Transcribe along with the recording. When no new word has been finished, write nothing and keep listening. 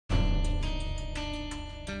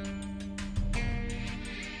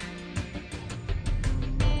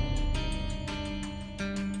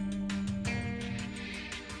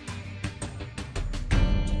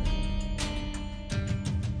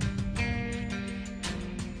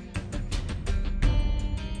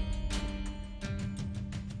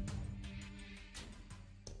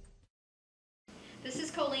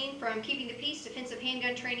is Colleen from Keeping the Peace Defensive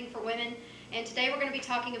Handgun Training for Women, and today we're going to be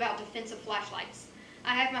talking about defensive flashlights.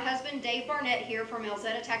 I have my husband Dave Barnett here from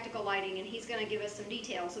Elzetta Tactical Lighting, and he's going to give us some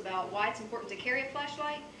details about why it's important to carry a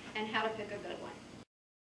flashlight and how to pick a good one.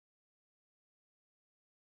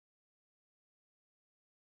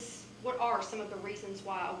 What are some of the reasons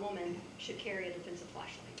why a woman should carry a defensive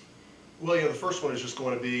flashlight? Well, the first one is just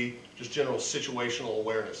going to be just general situational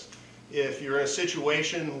awareness. If you're in a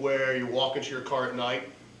situation where you're walking to your car at night,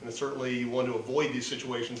 and certainly you want to avoid these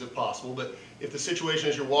situations if possible, but if the situation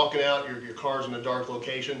is you're walking out, your car's in a dark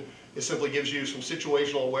location, it simply gives you some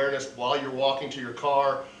situational awareness while you're walking to your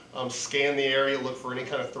car. Scan the area, look for any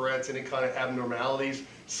kind of threats, any kind of abnormalities,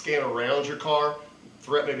 scan around your car.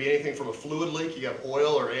 Threat may be anything from a fluid leak, you have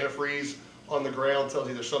oil or antifreeze on the ground, tells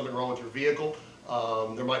you there's something wrong with your vehicle.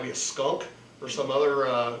 There might be a skunk or some other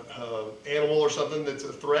animal or something that's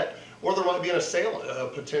a threat, or there might be an assailant, a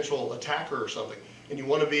potential attacker or something, and you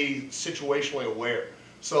want to be situationally aware.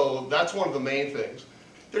 So that's one of the main things.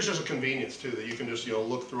 There's just a convenience too, that you can just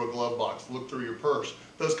look through a glove box, look through your purse,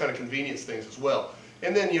 those kind of convenience things as well.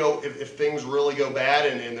 And then if things really go bad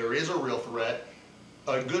and there is a real threat,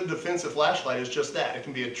 a good defensive flashlight is just that. It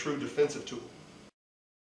can be a true defensive tool.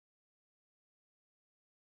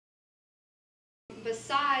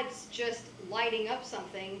 Besides just lighting up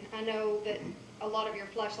something, I know that a lot of your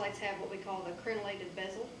flashlights have what we call the crenellated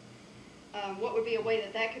bezel. What would be a way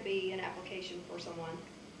that could be an application for someone?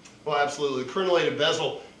 Well, absolutely. The crenellated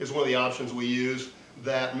bezel is one of the options we use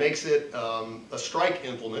that makes it a strike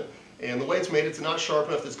implement. And the way it's made, it's not sharp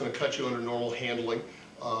enough that it's going to cut you under normal handling,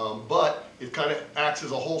 but it kind of acts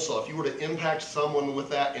as a hole saw. If you were to impact someone with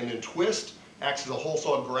that and then twist, acts as a hole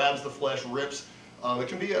saw, grabs the flesh, rips. It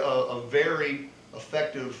can be a very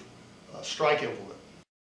effective strike implement.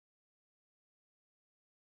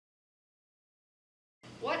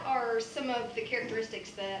 What are some of the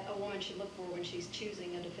characteristics that a woman should look for when she's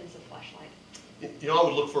choosing a defensive flashlight? I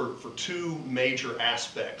would look for two major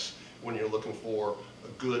aspects when you're looking for a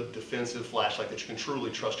good defensive flashlight that you can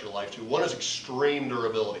truly trust your life to. One is extreme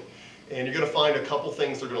durability. And you're going to find a couple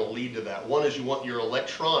things that are going to lead to that. One is you want your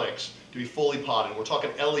electronics to be fully potted. We're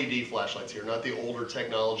talking LED flashlights here, not the older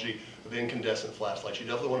technology of incandescent flashlights. You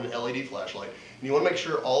definitely want an LED flashlight. And you want to make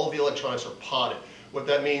sure all of the electronics are potted. What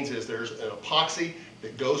that means is there's an epoxy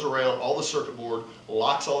that goes around all the circuit board,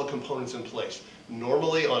 locks all the components in place.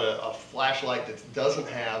 Normally on a flashlight that doesn't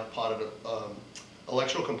have potted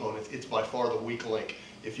electrical components, it's by far the weak link.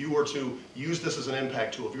 If you were to use this as an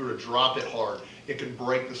impact tool, if you were to drop it hard, it could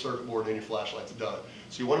break the circuit board and your flashlight's done.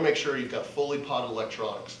 So you want to make sure you've got fully potted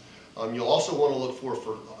electronics. You'll also want to look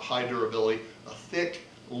for high durability, a thick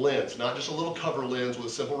lens, not just a little cover lens with a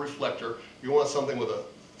simple reflector. You want something with a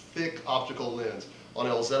thick optical lens. On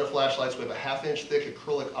Elzetta flashlights, we have a 1/2 inch thick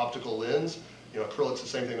acrylic optical lens. Acrylic's the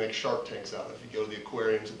same thing that makes shark tanks out of if you go to the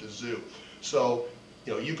aquariums at the zoo. So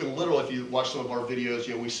you can literally, if you watch some of our videos,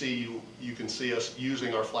 you can see us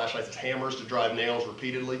using our flashlights as hammers to drive nails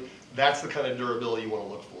repeatedly. That's the kind of durability you want to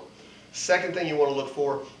look for. Second thing you want to look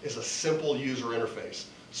for is a simple user interface.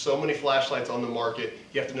 So many flashlights on the market,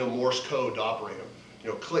 you have to know Morse code to operate them.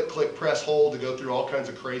 Click, click, press, hold to go through all kinds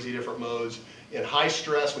of crazy different modes. In high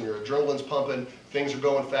stress, when your adrenaline's pumping, things are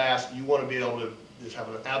going fast, you want to be able to just have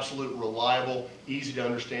an absolute reliable, easy to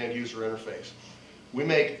understand user interface. We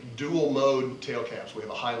make dual mode tail caps. We have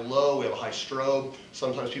a high-low, we have a high strobe.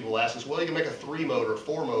 Sometimes people ask us, well, you can make a 3-mode or a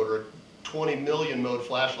 4-mode or a 20 million mode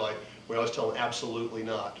flashlight. We always tell them absolutely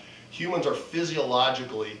not. Humans are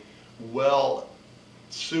physiologically well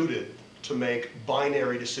suited to make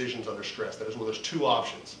binary decisions under stress. That is, where there's two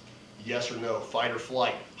options, yes or no, fight or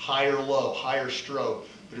flight, high or low, higher strobe.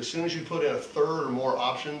 But as soon as you put in a third or more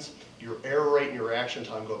options, your error rate and your reaction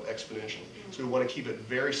time go up exponentially. So we want to keep it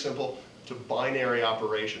very simple to binary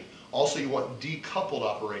operation. Also, you want decoupled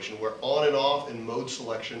operation, where on and off and mode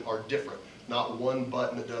selection are different. Not one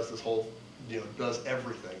button that does this whole, does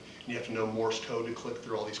everything. You have to know Morse code to click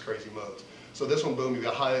through all these crazy modes. So this one, boom, you've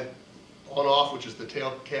got high on-off, which is the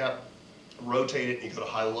tail cap, rotate it, and you go to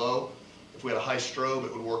high-low. If we had a high strobe,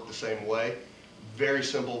 it would work the same way. Very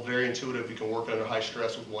simple, very intuitive. You can work under high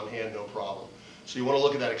stress with one hand, no problem. So you want to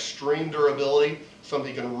look at that extreme durability,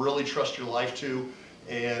 something you can really trust your life to,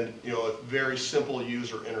 and a very simple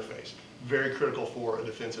user interface. Very critical for a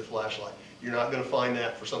defensive flashlight. You're not going to find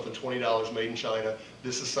that for something $20 made in China.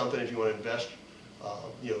 This is something, if you want to invest,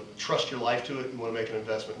 trust your life to it, you want to make an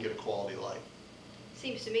investment and get a quality light.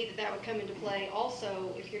 Seems to me that would come into play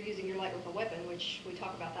also if you're using your light with a weapon, which we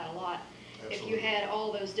talk about that a lot. Absolutely. If you had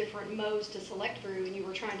all those different modes to select through and you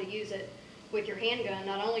were trying to use it with your handgun,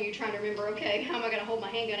 not only are you trying to remember, okay, how am I going to hold my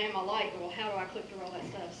handgun and my light, but well, how do I click through all that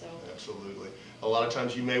stuff? So Absolutely. A lot of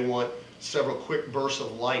times you may want several quick bursts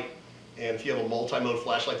of light, and if you have a multi-mode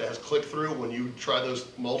flashlight that has click-through, when you try those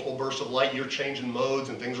multiple bursts of light, you're changing modes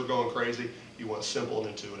and things are going crazy. You want simple and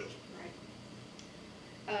intuitive.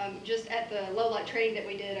 Just at the low light training that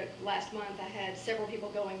we did last month, I had several people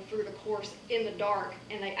going through the course in the dark,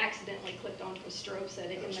 and they accidentally clicked onto a strobe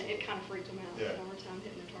setting, and it kind of freaked them out. Yeah. Had a hard time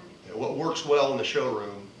hitting their target. Yeah, what works well in the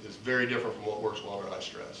showroom is very different from what works well under high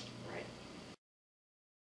stress. Right.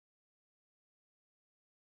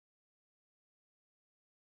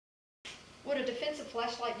 Would a defensive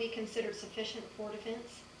flashlight be considered sufficient for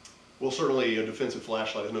defense? Well, certainly a defensive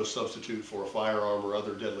flashlight is no substitute for a firearm or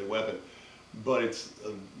other deadly weapon, but it's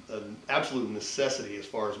an absolute necessity as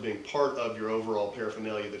far as being part of your overall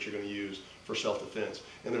paraphernalia that you're going to use for self-defense.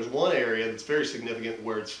 And there's one area that's very significant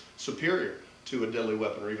where it's superior to a deadly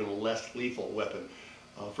weapon or even a less lethal weapon.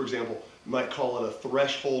 For example, you might call it a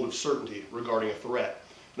threshold of certainty regarding a threat.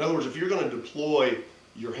 In other words, if you're going to deploy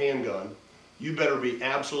your handgun, you better be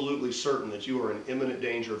absolutely certain that you are in imminent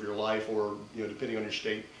danger of your life or, depending on your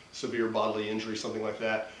state, severe bodily injury, something like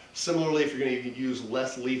that. Similarly, if you're going to use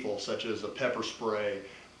less lethal, such as a pepper spray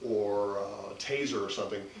or a taser or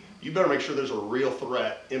something, you better make sure there's a real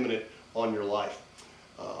threat imminent on your life.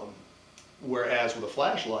 Whereas with a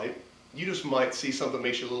flashlight, you just might see something that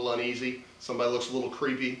makes you a little uneasy, somebody looks a little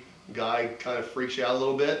creepy, guy kind of freaks you out a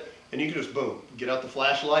little bit, and you can just, boom, get out the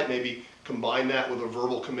flashlight, maybe combine that with a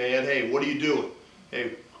verbal command, hey, what are you doing?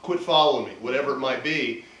 Hey, quit following me, whatever it might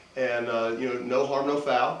be, and no harm, no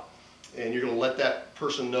foul. And you're going to let that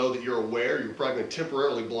person know that you're aware. You're probably going to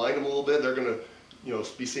temporarily blind them a little bit. They're going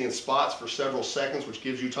to, be seeing spots for several seconds, which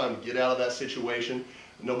gives you time to get out of that situation.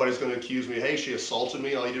 Nobody's going to accuse me, hey, she assaulted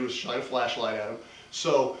me. All you do is shine a flashlight at them.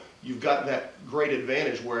 So you've got that great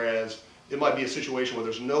advantage, whereas it might be a situation where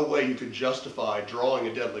there's no way you could justify drawing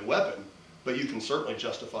a deadly weapon, but you can certainly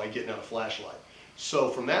justify getting out a flashlight. So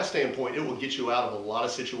from that standpoint, it will get you out of a lot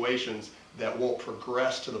of situations that won't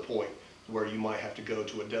progress to the point where you might have to go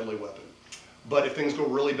to a deadly weapon. But if things go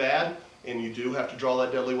really bad and you do have to draw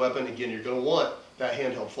that deadly weapon, again, you're going to want that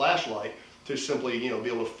handheld flashlight to simply, be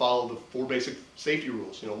able to follow the 4 basic safety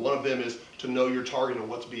rules. One of them is to know your target and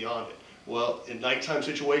what's beyond it. Well, in nighttime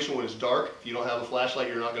situation when it's dark, if you don't have a flashlight,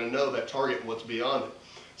 you're not going to know that target and what's beyond it.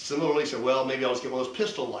 Similarly, say, well, maybe I'll just get one of those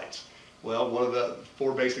pistol lights. Well, one of the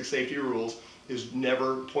 4 basic safety rules is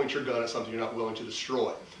never point your gun at something you're not willing to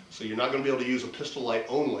destroy. So you're not going to be able to use a pistol light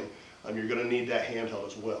only. You're going to need that handheld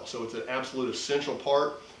as well. So it's an absolute essential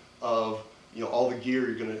part of all the gear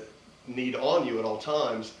you're going to need on you at all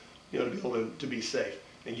times, to be able to be safe.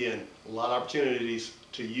 Again, a lot of opportunities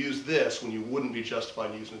to use this when you wouldn't be justified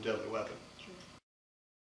in using a deadly weapon.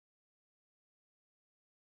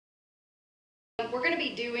 We're going to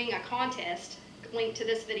be doing a contest linked to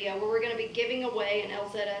this video where we're going to be giving away an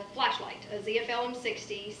Elzetta flashlight, a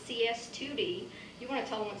ZFL-M60 CS2D. You want to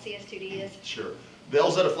tell them what CS2D is? Sure. The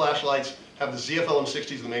Elzetta flashlights have the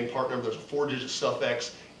ZFL-M60 as the main part number. There's a 4-digit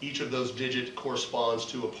suffix. Each of those digits corresponds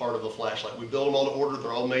to a part of the flashlight. We build them all to order.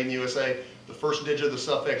 They're all made in the USA. The first digit of the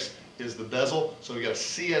suffix is the bezel. So we've got a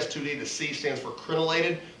CS2D. The C stands for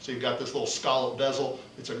crenellated. So you've got this little scallop bezel.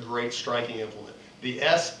 It's a great striking implement. The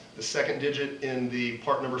S, the second digit in the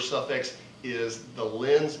part number suffix, is the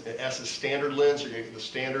lens. S is standard lens. You're going to get the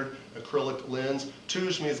standard acrylic lens. 2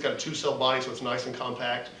 just means it's got a 2-cell body, so it's nice and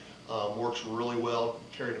compact. Works really well,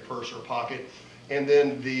 carried in a purse or a pocket. And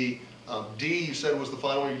then the D, you said was the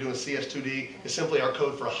final one, you're doing a CS2D, is simply our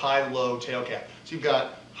code for high-low tail cap. So you've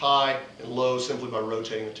got high and low simply by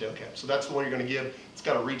rotating the tail cap. So that's the one you're going to give. It's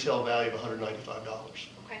got a retail value of $195.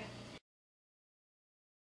 Okay.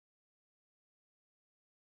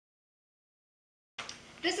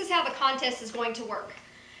 This is how the contest is going to work.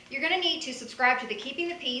 You're going to need to subscribe to the Keeping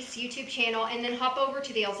the Peace YouTube channel and then hop over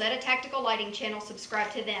to the Elzetta Tactical Lighting channel,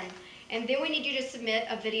 subscribe to them. And then we need you to submit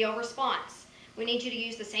a video response. We need you to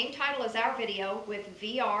use the same title as our video with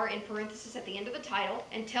VR in parenthesis at the end of the title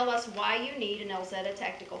and tell us why you need an Elzetta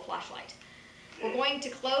Tactical Flashlight. We're going to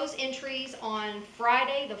close entries on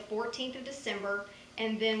Friday the 14th of December,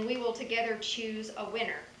 and then we will together choose a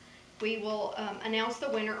winner. We will announce the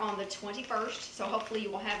winner on the 21st, so hopefully you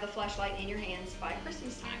will have the flashlight in your hands by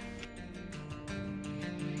Christmas time.